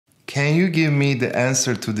Can you give me the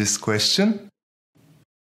answer to this question?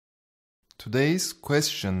 Today's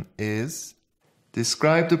question is: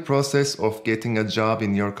 describe the process of getting a job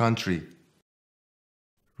in your country.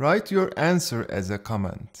 Write your answer as a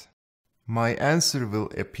comment. My answer will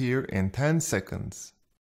appear in 10 seconds.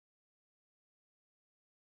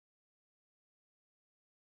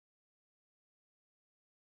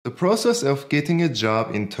 The process of getting a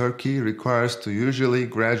job in Turkey requires to usually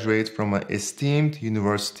graduate from an esteemed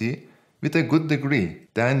university with a good degree.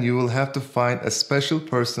 Then you will have to find a special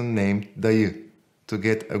person named dayı to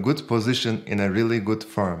get a good position in a really good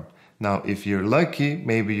firm. Now, if you're lucky,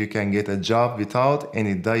 maybe you can get a job without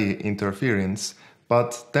any dayı interference,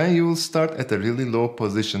 but then you will start at a really low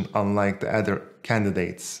position unlike the other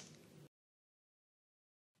candidates.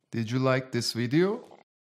 Did you like this video?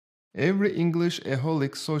 Every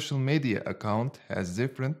English-aholic social media account has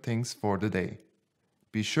different things for the day.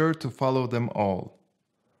 Be sure to follow them all.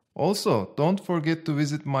 Also, don't forget to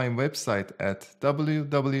visit my website at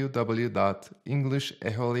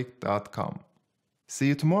www.englishaholic.com. See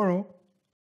you tomorrow!